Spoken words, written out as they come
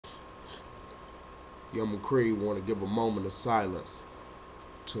Young McCree want to give a moment of silence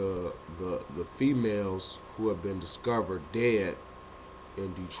to the females who have been discovered dead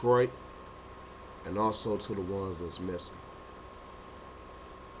in Detroit, and also to the ones that's missing.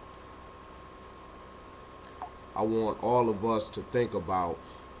 I want all of us to think about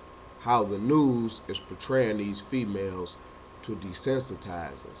how the news is portraying these females to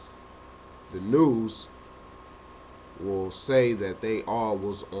desensitize us. The news will say that they all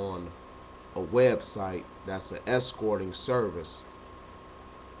was on a website that's an escorting service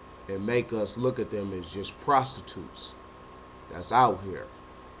and make us look at them as just prostitutes that's out here.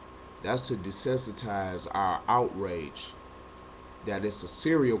 That's to desensitize our outrage that it's a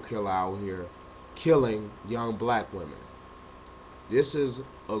serial killer out here killing young black women. This is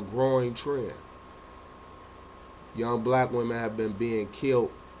a growing trend. Young black women have been being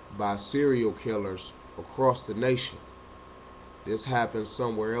killed by serial killers across the nation. This happened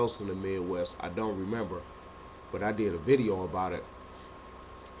somewhere else in the Midwest. I don't remember, but I did a video about it.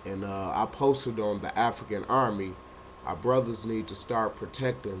 And I posted on the African Army. Our brothers need to start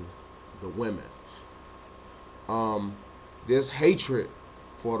protecting the women. This hatred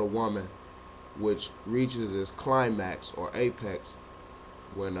for the woman, which reaches its climax or apex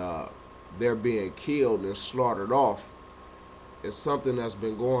when they're being killed and slaughtered off, is something that's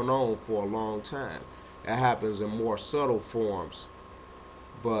been going on for a long time. It happens in more subtle forms,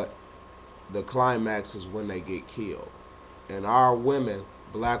 but the climax is when they get killed. And our women,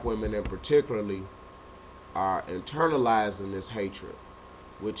 black women in particularly, are internalizing this hatred,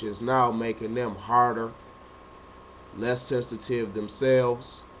 which is now making them harder, less sensitive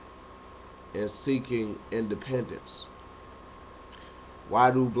themselves, and seeking independence. Why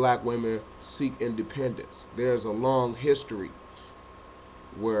do black women seek independence? There's a long history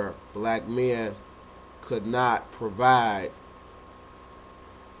where black men could not provide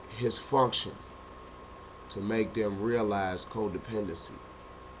his function to make them realize codependency.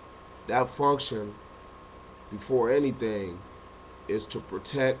 That function, before anything, is to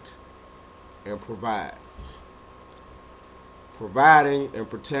protect and provide. Providing and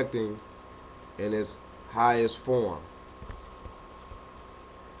protecting in its highest form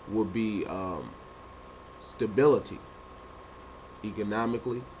would be stability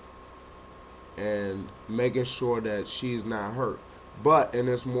economically and making sure that she's not hurt. But in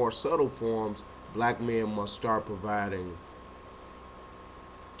its more subtle forms, black men must start providing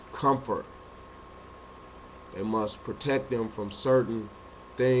comfort. They must protect them from certain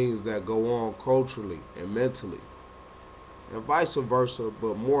things that go on culturally and mentally, and vice versa,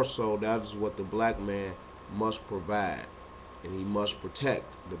 but more so, that is what the black man must provide, and he must protect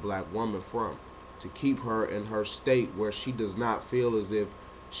the black woman from, to keep her in her state where she does not feel as if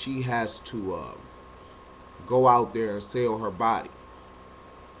she has to go out there and sell her body.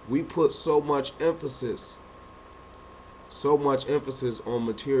 We put so much emphasis on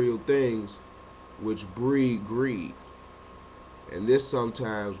material things which breed greed. And this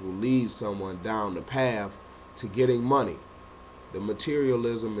sometimes will lead someone down the path to getting money. The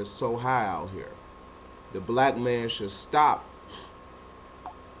materialism is so high out here. The black man should stop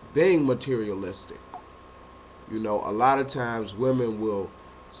being materialistic. You know, a lot of times women will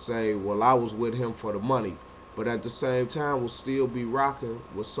say, well, I was with him for the money, but at the same time will still be rocking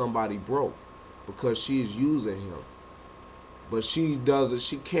with somebody broke because she's using him. But she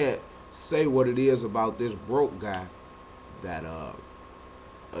can't say what it is about this broke guy that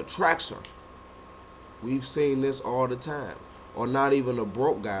attracts her. We've seen this all the time. Or not even a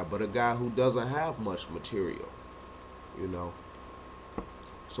broke guy, but a guy who doesn't have much material, you know.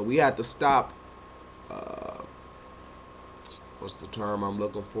 So we have to stop, what's the term I'm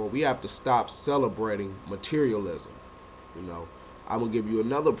looking for? We have to stop celebrating materialism, you know. I'm going to give you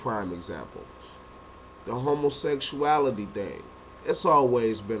another prime example. The homosexuality thing. It's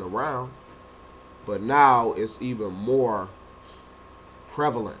always been around, but now it's even more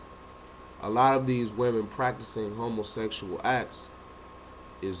prevalent. A lot of these women practicing homosexual acts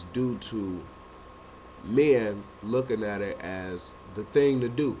is due to men looking at it as the thing to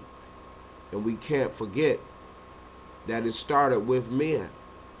do. And we can't forget that it started with men.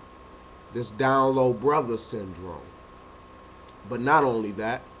 This down low brother syndrome. But not only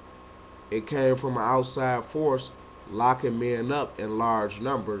that, it came from an outside force locking men up in large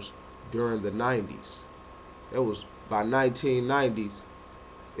numbers during the 90s. It was by 1990s,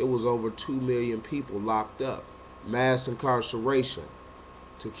 it was over 2 million people locked up. Mass incarceration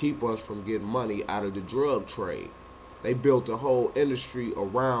to keep us from getting money out of the drug trade. They built a whole industry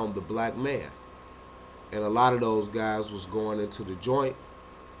around the black man. And a lot of those guys was going into the joint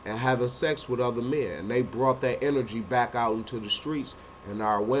and having sex with other men. And they brought that energy back out into the streets. And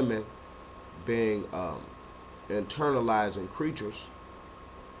our women being internalizing creatures,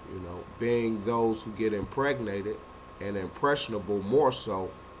 being those who get impregnated and impressionable more so,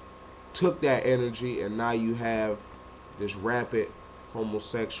 took that energy, and now you have this rampant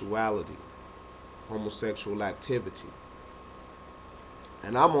homosexuality, homosexual activity.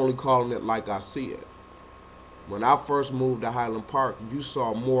 And I'm only calling it like I see it. When I first moved to Highland Park, you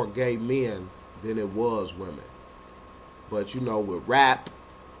saw more gay men than it was women. But with rap,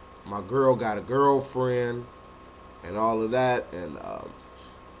 my girl got a girlfriend, and all of that, and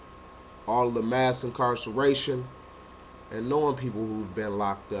all of the mass incarceration, and knowing people who've been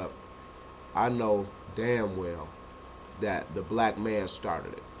locked up, I know damn well that the black man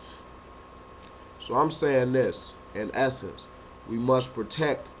started it. So I'm saying this, in essence, we must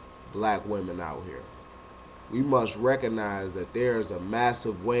protect black women out here. We must recognize that there is a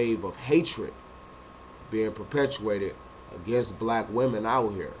massive wave of hatred being perpetuated against black women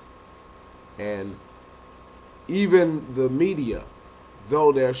out here. And even the media,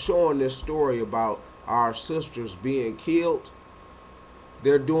 though they're showing this story about our sisters being killed,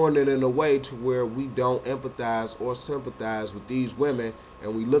 they're doing it in a way to where we don't empathize or sympathize with these women,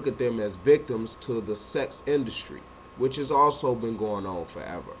 and we look at them as victims to the sex industry, which has also been going on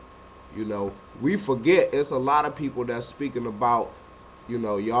forever. We forget it's a lot of people that's speaking about,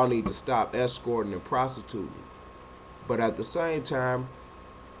 y'all need to stop escorting and prostituting. But at the same time,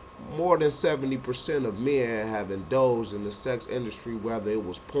 more than 70% of men have indulged in the sex industry, whether it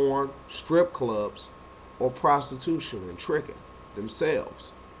was porn, strip clubs, or prostitution and tricking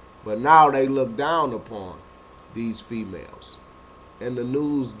themselves. But now they look down upon these females. And the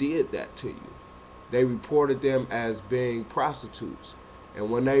news did that to you. They reported them as being prostitutes.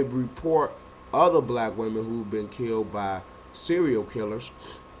 And when they report other black women who've been killed by serial killers,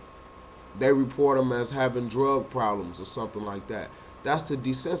 they report them as having drug problems or something like that. That's to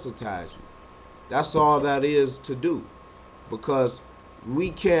desensitize you. That's all that is to do. Because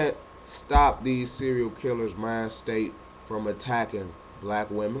we can't stop these serial killers' mind state from attacking black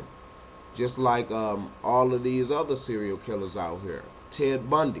women. Just like all of these other serial killers out here. Ted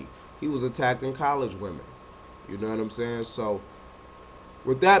Bundy, he was attacking college women. You know what I'm saying? So,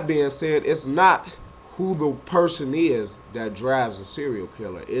 with that being said, it's not who the person is that drives a serial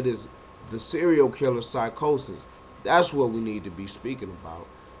killer. It is the serial killer psychosis. That's what we need to be speaking about.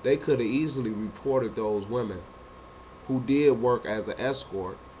 They could have easily reported those women who did work as an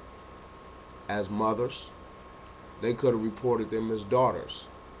escort as mothers. They could have reported them as daughters,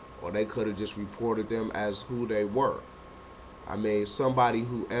 or they could have just reported them as who they were. I mean, somebody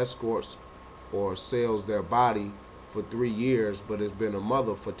who escorts or sells their body for 3 years but has been a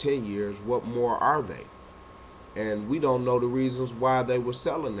mother for 10 years, what more are they? And we don't know the reasons why they were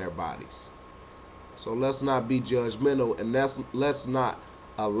selling their bodies. So let's not be judgmental, and let's not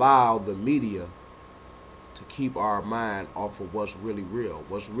allow the media to keep our mind off of what's really real.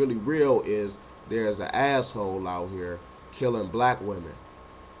 What's really real is there's an asshole out here killing black women.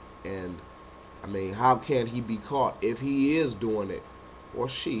 And I mean, how can he be caught if he is doing it, or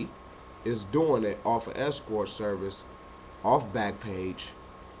she is doing it off of escort service, off Backpage?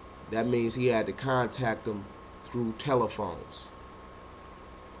 That means he had to contact them through telephones.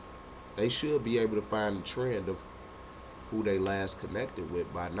 They should be able to find the trend of who they last connected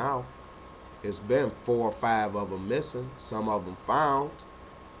with by now. It's been 4 or 5 of them missing, some of them found.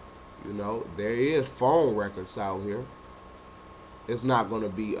 There is phone records out here. It's not going to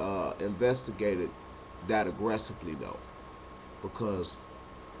be investigated that aggressively though, because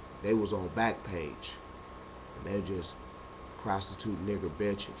they was on Backpage and they're just prostitute nigger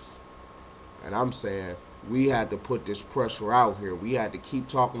bitches. And I'm saying we had to put this pressure out here. We had to keep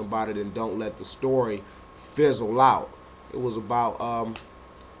talking about it and don't let the story fizzle out. It was about a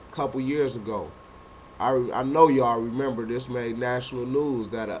couple years ago. I know y'all remember this made national news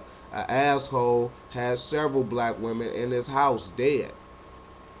that a asshole had several black women in his house dead.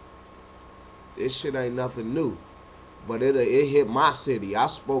 This shit ain't nothing new. But it hit my city. I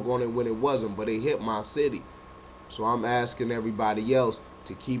spoke on it when it wasn't, but it hit my city. So I'm asking everybody else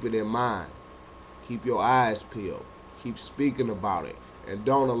to keep it in mind. Keep your eyes peeled. Keep speaking about it. And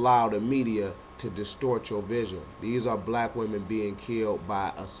don't allow the media to distort your vision. These are black women being killed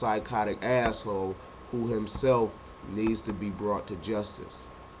by a psychotic asshole who himself needs to be brought to justice.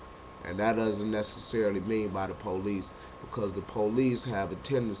 And that doesn't necessarily mean by the police, because the police have a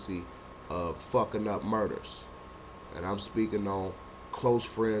tendency of fucking up murders. And I'm speaking on close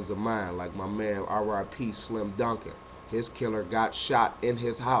friends of mine, like my man R.I.P. Slim Duncan. His killer got shot in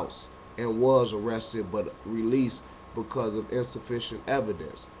his house and was arrested but released because of insufficient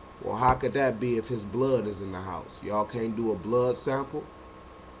evidence. Well, how could that be if his blood is in the house? Y'all can't do a blood sample?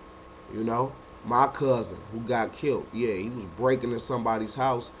 You know, my cousin who got killed, yeah, he was breaking in somebody's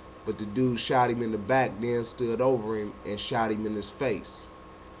house, but the dude shot him in the back, then stood over him and shot him in his face.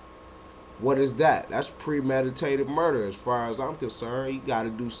 What is that? That's premeditated murder as far as I'm concerned. He got to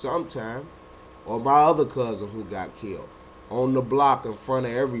do some time. Or my other cousin who got killed on the block in front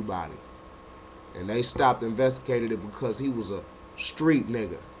of everybody. And they stopped investigating it because he was a street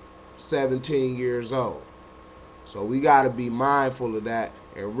nigga, 17 years old. So we got to be mindful of that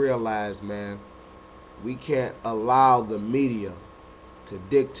and realize, man, we can't allow the media to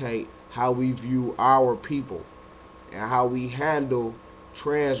dictate how we view our people and how we handle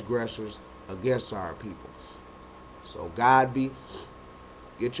transgressors against our people. So God be,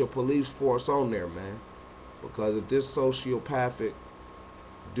 get your police force on there, man. Because if this sociopathic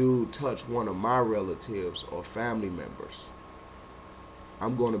dude touch one of my relatives or family members,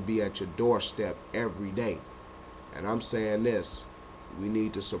 I'm going to be at your doorstep every day. And I'm saying this, we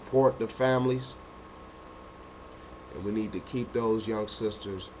need to support the families, and we need to keep those young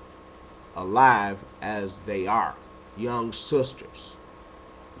sisters alive as they are. Young sisters,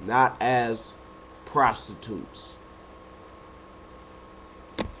 not as prostitutes.